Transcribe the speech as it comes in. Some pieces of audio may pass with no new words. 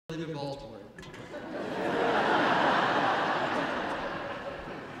live in Baltimore.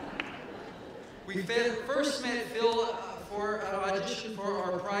 We first met Phil for an audition for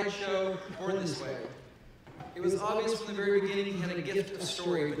our Pride show, Born This Way. It was obvious from the very beginning he had a gift of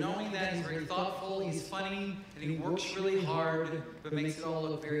story, but knowing that he's very thoughtful, he's funny, and he works really hard, but makes it all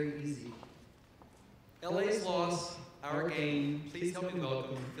look very easy. LA's loss, our gain. Please help me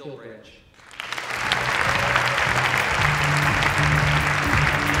welcome Phil Branch.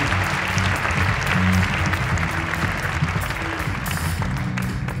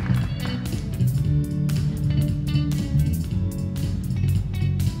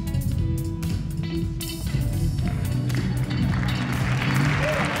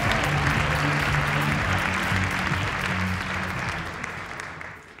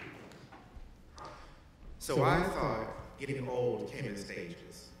 So I thought getting old came in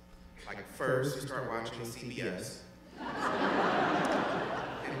stages. Like first you start watching CBS, and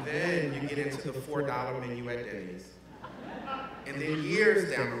then you get into the $4 menu at Denny's. And then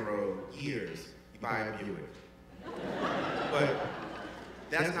years down the road, you buy a Buick. But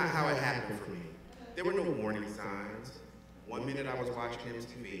that's not how it happened for me. There were no warning signs. One minute I was watching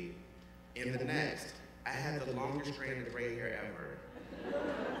MTV. In the next, I had the longest strand of gray hair ever,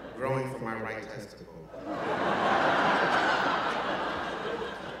 growing from my right testicle.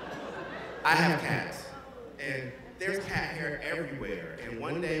 I have cats, and there's cat hair everywhere. And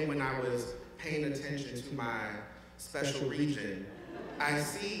one day when I was paying attention to my special region, I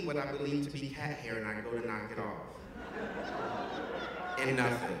see what I believe to be cat hair, and I go to knock it off. And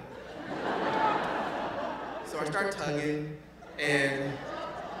nothing. So I start tugging, and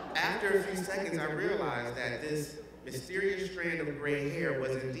after a few seconds, I realized that this mysterious strand of gray hair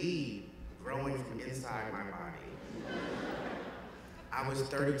was indeed growing from inside my body. I was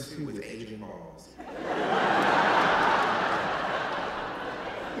 32 with aging balls.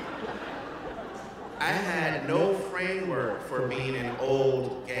 I had no framework for being an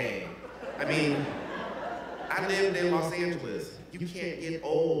old gay. I mean, I lived in Los Angeles. You can't get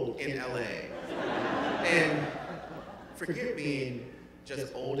old in LA. And forget being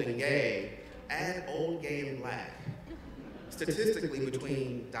just old and gay, add old, gay, and black. Statistically,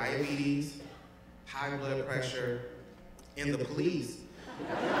 between diabetes, high blood pressure, and the police,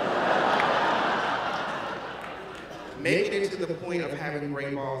 making it to the point of having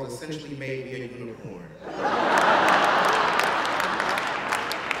gray balls essentially made me a unicorn.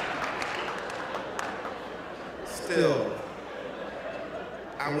 Still,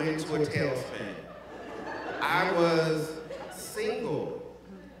 I went into a tailspin. I was single.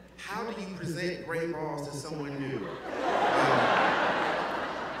 How do you present gray balls to someone new?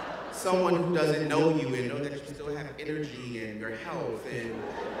 Someone who doesn't know you and know that you still have energy and your health and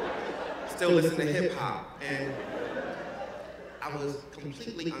still listen to hip hop. And I was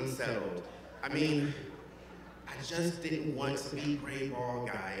completely unsettled. I mean, I just didn't want to be gray ball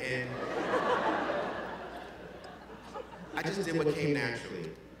guy. And I just did what came naturally.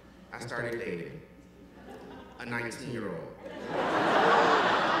 I started dating a 19-year-old.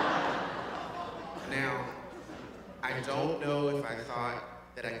 Now, I don't know if I thought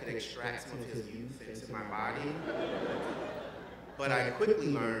that I could extract some of his youth into my body, but I quickly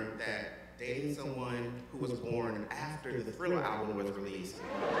learned that dating someone who was born after the Thriller album was released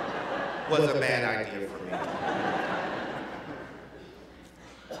was a bad idea for me.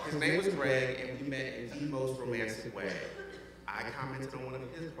 His name was Greg, and we met in the most romantic way. I commented on one of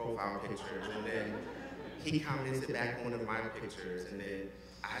his profile pictures, and then he commented back on one of my pictures, and then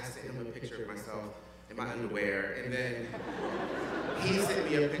I sent him a picture of myself in my underwear, and then he sent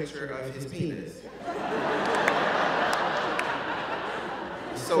me a picture of his penis.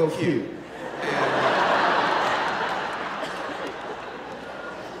 So cute. And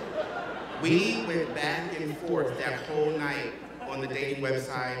we went back and forth that whole night on the dating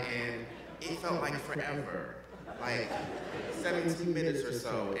website, and it felt like forever, like 17 minutes or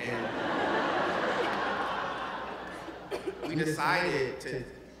so. And we decided to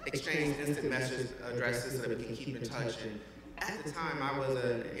exchange instant message addresses so that we can keep in touch. And at the time, I was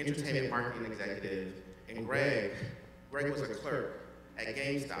an entertainment marketing executive, and Greg was a clerk at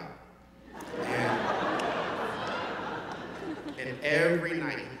GameStop. And every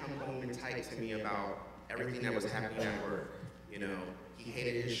night he'd come home and type to me about everything that was happening at work. You know, he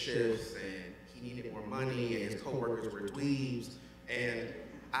hated his shifts, and he needed more money, and his coworkers were dweebs. And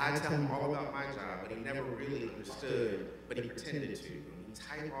I tell him all about my job, but he never really understood, but he pretended to. We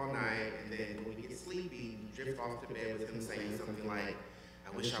type all night, and then when we get sleepy, we drift off to bed with him saying something like, "I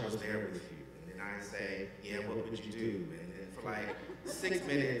wish I was there with you." And then I say, "Yeah, what would you do?" And then for like 6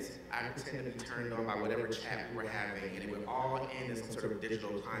 minutes, I pretended to be turned on by whatever chat we were having, and it would all end in some sort of digital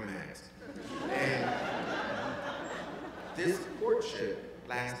climax. And this courtship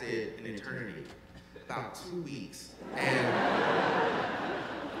lasted an eternity, about 2 weeks. And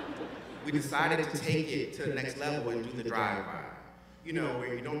we decided to take it to the next level and do the drive-by. You know,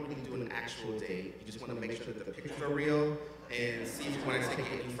 where you don't really do an actual date. You just want to make sure that the pictures are real and see if you want to take it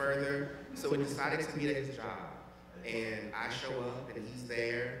any further. So we decided to meet at his job. And I show up and he's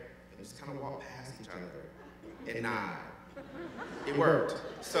there and we just kind of walk past each other and nod. It worked.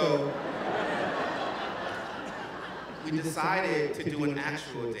 So we decided to do an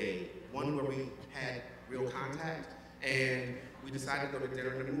actual date, one where we had real contact, and we decided to go to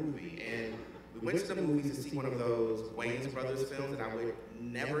dinner and a movie. And we went to the movies to see one of those Wayans Brothers films that I would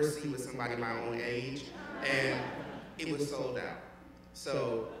never see with somebody my own age, and it was sold out.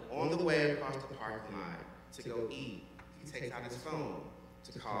 So on the way across the parking lot to go eat, he takes out his phone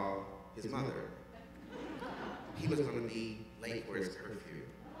to call his mother. He was going to be late for his curfew.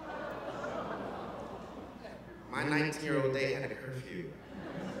 My 19-year-old day had a curfew.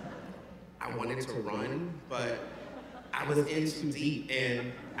 I wanted to run, but I was in too deep,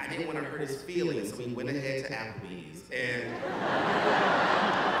 and I didn't want to hurt his feelings, so we went ahead to Applebee's. And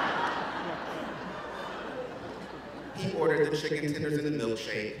he ordered the chicken tenders and the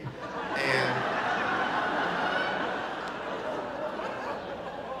milkshake, and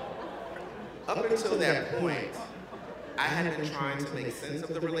up until that point, I had been trying to make sense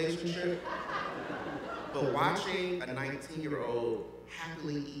of the relationship, but watching a 19-year-old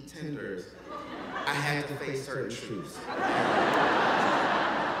happily eat tenders, I had to face certain truths.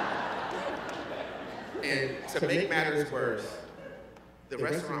 And to make matters worse, the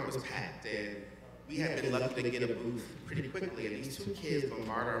restaurant was packed, and we had been lucky to get a booth pretty quickly, and these two kids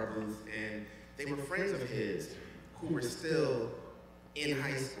bombarded our booth, and they were friends of his who were still in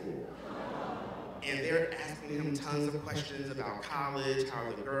high school. And they're asking him tons of questions about college, how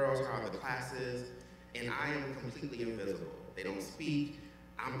are the girls, how are the classes, and I am completely invisible. They don't speak,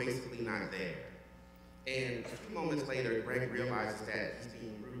 I'm basically not there. And a few moments later, Greg realizes that he's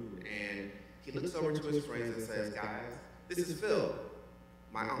being rude, and he looks over to his friends and says, "Guys, this is Phil,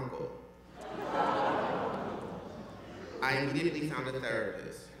 my uncle." I immediately found a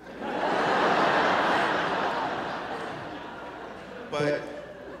therapist. But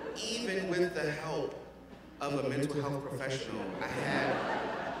even with the help of a mental health professional, I had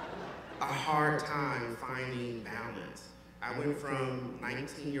a hard time finding balance. I went from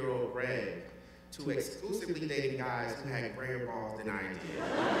 19-year-old Greg to exclusively dating guys who had grayer balls than I did.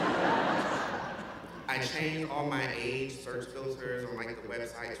 I changed all my age search filters on like the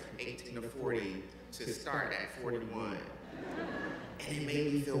websites from 18 to 40 to start at 41. And it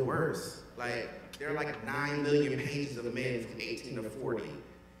made me feel worse. Like, there are like 9 million pages of men from 18 to 40,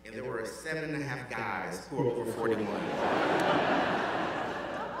 and there were 7.5 guys who were over 41.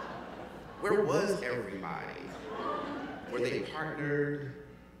 Where was everybody? Were they partnered?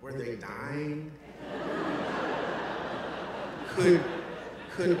 Were they dying?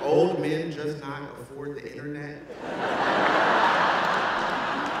 Could old men just not afford the internet?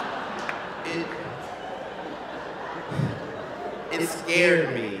 It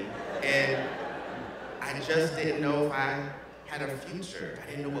scared me, and I just didn't know if I had a future. I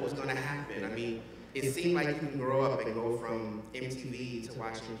didn't know what was going to happen. I mean, it seemed like you can grow up and go from MTV to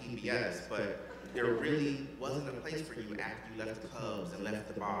watching PBS, but there really wasn't a place for you after you left the clubs and left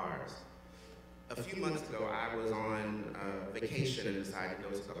the bars. A few months ago, I was on vacation and decided to go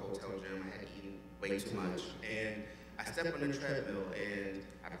to the hotel gym. I had eaten way too much. And I stepped on the treadmill and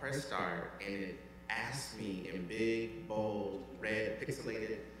I pressed start, and it asked me in big, bold, red,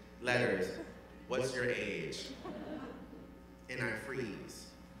 pixelated letters, "What's your age?" And I freeze.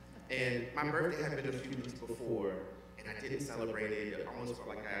 And my birthday had been a few weeks before, and I didn't celebrate it. It almost felt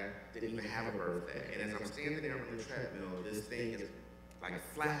like I didn't even have a birthday. And as I'm standing there on the treadmill, this thing is like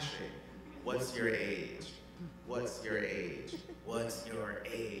flashing. "What's your age? What's your age? What's your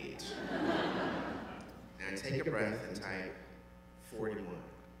age?" And I take a breath and type 41.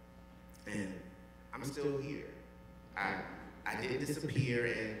 And I'm still here. I didn't disappear,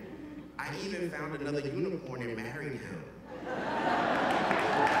 and I even found another unicorn and married him.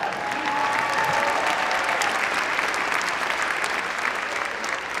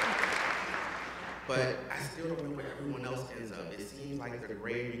 But I still don't know where everyone else ends up. It seems like the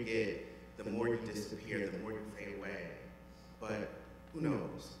grayer you get, the more you disappear, the more you fade away. But who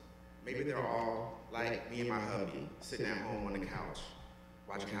knows? Maybe they're all like me and my hubby, sitting at home on the couch,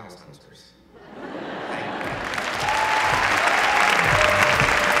 watching House Hunters. Thank you.